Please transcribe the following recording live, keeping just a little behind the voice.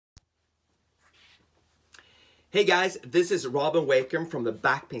Hey guys, this is Robin Wakeham from the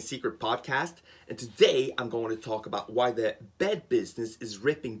Back Pain Secret podcast, and today I'm going to talk about why the bed business is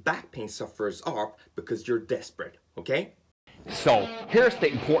ripping back pain sufferers off because you're desperate, okay? So here's the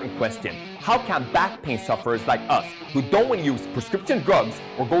important question. How can back pain sufferers like us, who don't want to use prescription drugs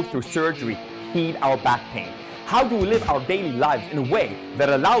or go through surgery, heal our back pain? How do we live our daily lives in a way that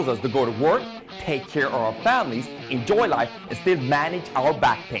allows us to go to work, take care of our families, enjoy life, and still manage our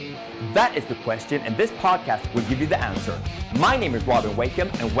back pain? That is the question, and this podcast will give you the answer. My name is Robin Wakeham,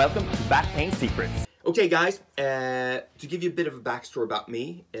 and welcome to Back Pain Secrets. Okay guys, to give you a bit of a backstory about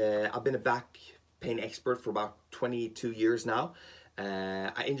me, I've been a back pain expert for about 22 years now.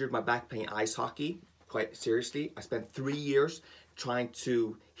 I injured my back pain ice hockey quite seriously. I spent 3 years trying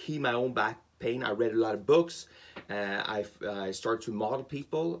to heal my own back pain. I read a lot of books. I started to model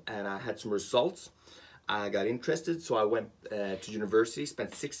people, and I had some results. I got interested, so I went to university,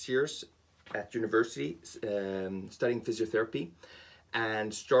 spent 6 years at university studying physiotherapy,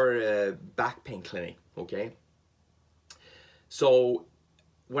 and started a back pain clinic, okay? So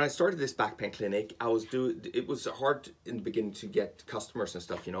when I started this back pain clinic, it was hard in the beginning to get customers and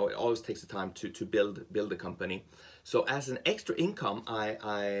stuff, you know. It always takes the time to build a company. So as an extra income,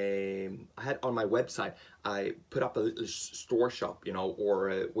 I had on my website, I put up a little store shop, you know,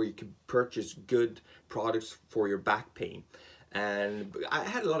 or where you could purchase good products for your back pain. And I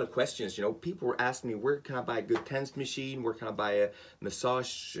had a lot of questions, you know. People were asking me, where can I buy a good TENS machine? Where can I buy a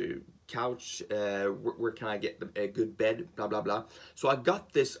massage couch? Where can I get a good bed? Blah, blah, blah. So I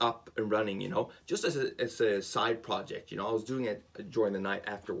got this up and running, you know, just as a side project. You know, I was doing it during the night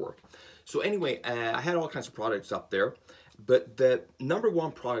after work. So anyway, I had all kinds of products up there. But the number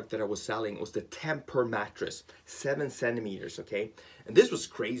one product that I was selling was the Temper mattress, 7 centimeters, okay? And this was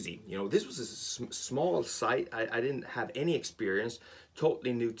crazy, you know. This was a small site. I didn't have any experience,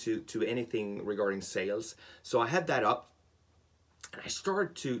 totally new to anything regarding sales. So I had that up, and I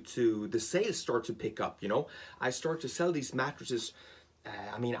started the sales started to pick up, you know. I started to sell these mattresses.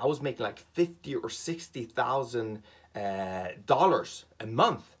 I mean, I was making like $50,000 or $60,000 dollars a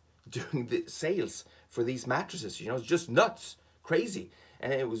month doing the sales for these mattresses, you know. It's just nuts, crazy.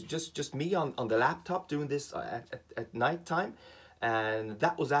 And it was just me on the laptop doing this at night time. And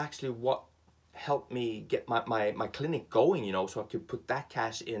that was actually what helped me get my clinic going, you know, so I could put that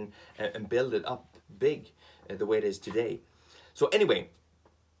cash in and build it up big the way it is today. So anyway,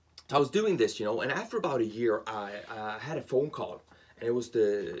 I was doing this, you know, and after about a year, I had a phone call. And it was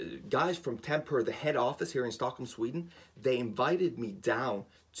the guys from Temper, the head office here in Stockholm, Sweden. They invited me down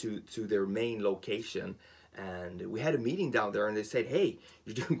to their main location, and we had a meeting down there, and they said, hey,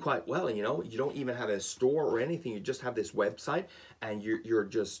 you're doing quite well, you know, you don't even have a store or anything, you just have this website, and you're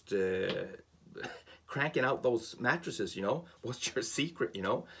just cranking out those mattresses, you know. What's your secret, you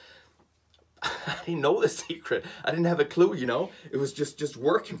know? I didn't know the secret. I didn't have a clue, you know. It was just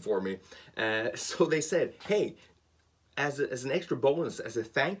working for me. So they said, hey, as an extra bonus, as a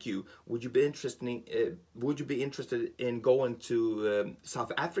thank you, would you be interested in going to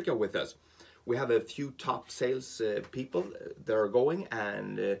South Africa with us? We have a few top sales people that are going,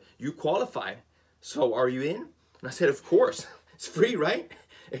 and you qualify. So are you in? And I said, of course. It's free, right?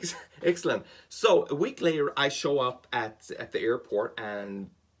 Excellent. So a week later, I show up at the airport, and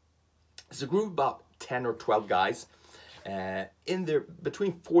it's a group of about 10 or 12 guys in there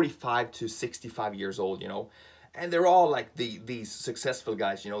between 45 to 65 years old, you know. And they're all like these successful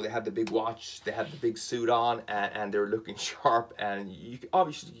guys, you know. They have the big watch, they have the big suit on, and they're looking sharp. And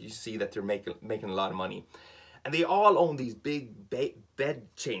obviously you see that they're making a lot of money. And they all own these big bed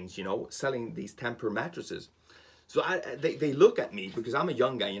chains, you know, selling these Temper mattresses. So they look at me because I'm a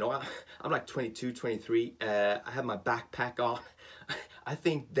young guy, you know. I'm like 22, 23. I have my backpack on. I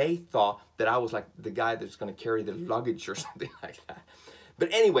think they thought that I was like the guy that's going to carry the luggage or something like that.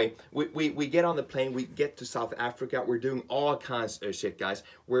 But anyway, we get on the plane, we get to South Africa. We're doing all kinds of shit, guys.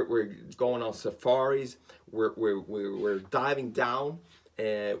 We're going on safaris. We're diving down.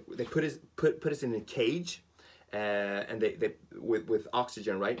 They put us in a cage, and they with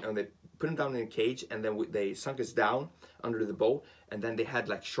oxygen, right? And they put them down in a cage, and then they sunk us down under the boat. And then they had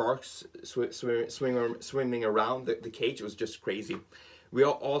like sharks swimming around the cage. It was just crazy. We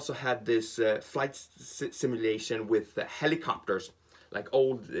also had this flight simulation with helicopters, like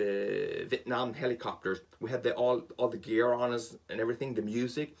old Vietnam helicopters. We had all the gear on us and everything, the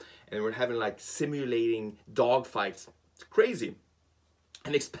music, and we're having like simulating dog fights. It's crazy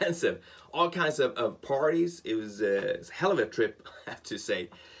and expensive. All kinds of parties. It was a hell of a trip, I have to say.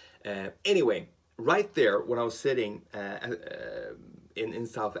 Anyway, right there when I was sitting in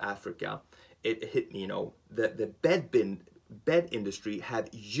South Africa, it hit me, you know, the bed industry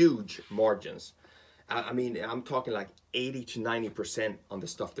had huge margins. I mean, I'm talking like 80 to 90% on the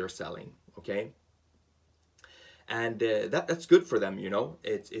stuff they're selling, okay? And that's good for them, you know.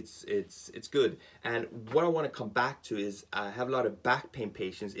 It's good. And what I want to come back to is I have a lot of back pain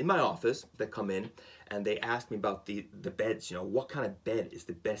patients in my office that come in and they ask me about the beds. You know, what kind of bed is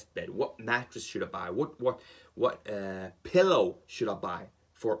the best bed? What mattress should I buy? What pillow should I buy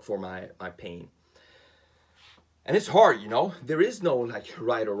for my pain? And it's hard, you know. There is no like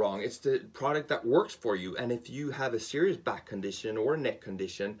right or wrong. It's the product that works for you. And if you have a serious back condition or neck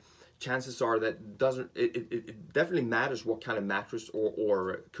condition, chances are that it definitely matters what kind of mattress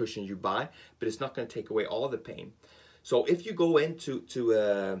or cushion you buy, but it's not going to take away all the pain. So if you go into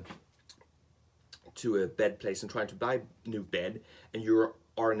a bed place and trying to buy a new bed and you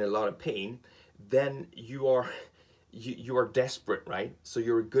are in a lot of pain, then you are desperate, right? So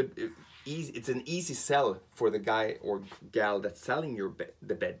you're a good it's an easy sell for the guy or gal that's selling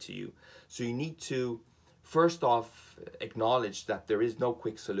the bed to you. So you need to first off acknowledge that there is no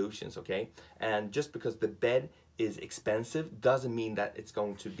quick solutions, okay? And just because the bed is expensive doesn't mean that it's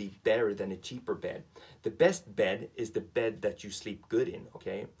going to be better than a cheaper bed. The best bed is the bed that you sleep good in,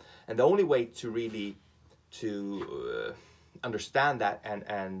 okay? And the only way to really understand that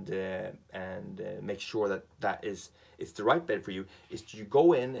and make sure that it's the right bed for you is you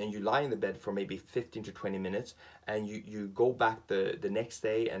go in and you lie in the bed for maybe 15 to 20 minutes and you go back the next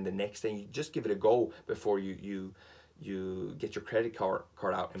day and the next day, and you just give it a go before you get your credit card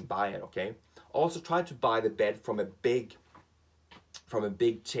out and buy it, okay? Also try to buy the bed from a big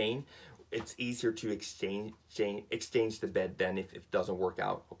chain. It's easier to exchange the bed than if it doesn't work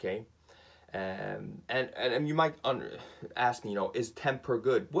out, okay? And you might ask me, you know, is Tempur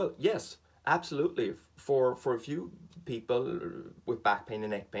good? Well, yes, absolutely. For a few people with back pain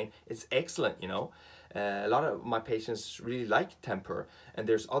and neck pain, it's excellent, you know. A lot of my patients really like Tempur, and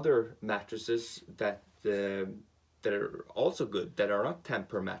there's other mattresses that are also good that are not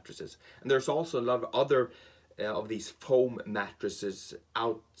Tempur mattresses. And there's also a lot of other of these foam mattresses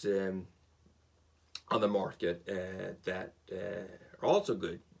out on the market that are also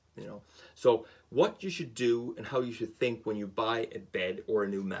good. You know, so what you should do and how you should think when you buy a bed or a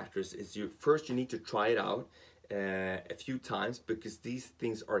new mattress is you need to try it out a few times, because these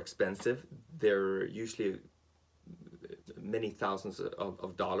things are expensive. They're usually many thousands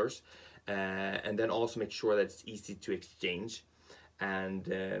of dollars, and then also make sure that it's easy to exchange.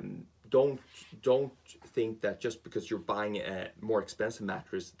 And don't think that just because you're buying a more expensive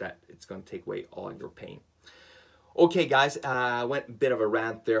mattress that it's going to take away all your pain. Okay guys, I went a bit of a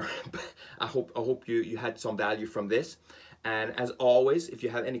rant there, but I hope you had some value from this. And as always, if you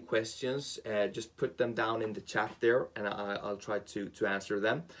have any questions, just put them down in the chat there and I'll try to answer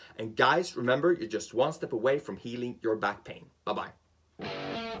them. And guys, remember, you're just one step away from healing your back pain. Bye-bye.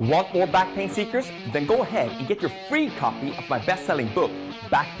 Want more back pain secrets? Then go ahead and get your free copy of my best-selling book,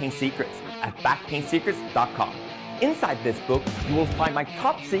 Back Pain Secrets, at backpainsecrets.com. Inside this book, you will find my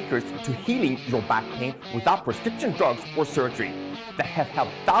top secrets to healing your back pain without prescription drugs or surgery that have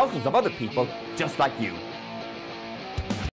helped thousands of other people just like you.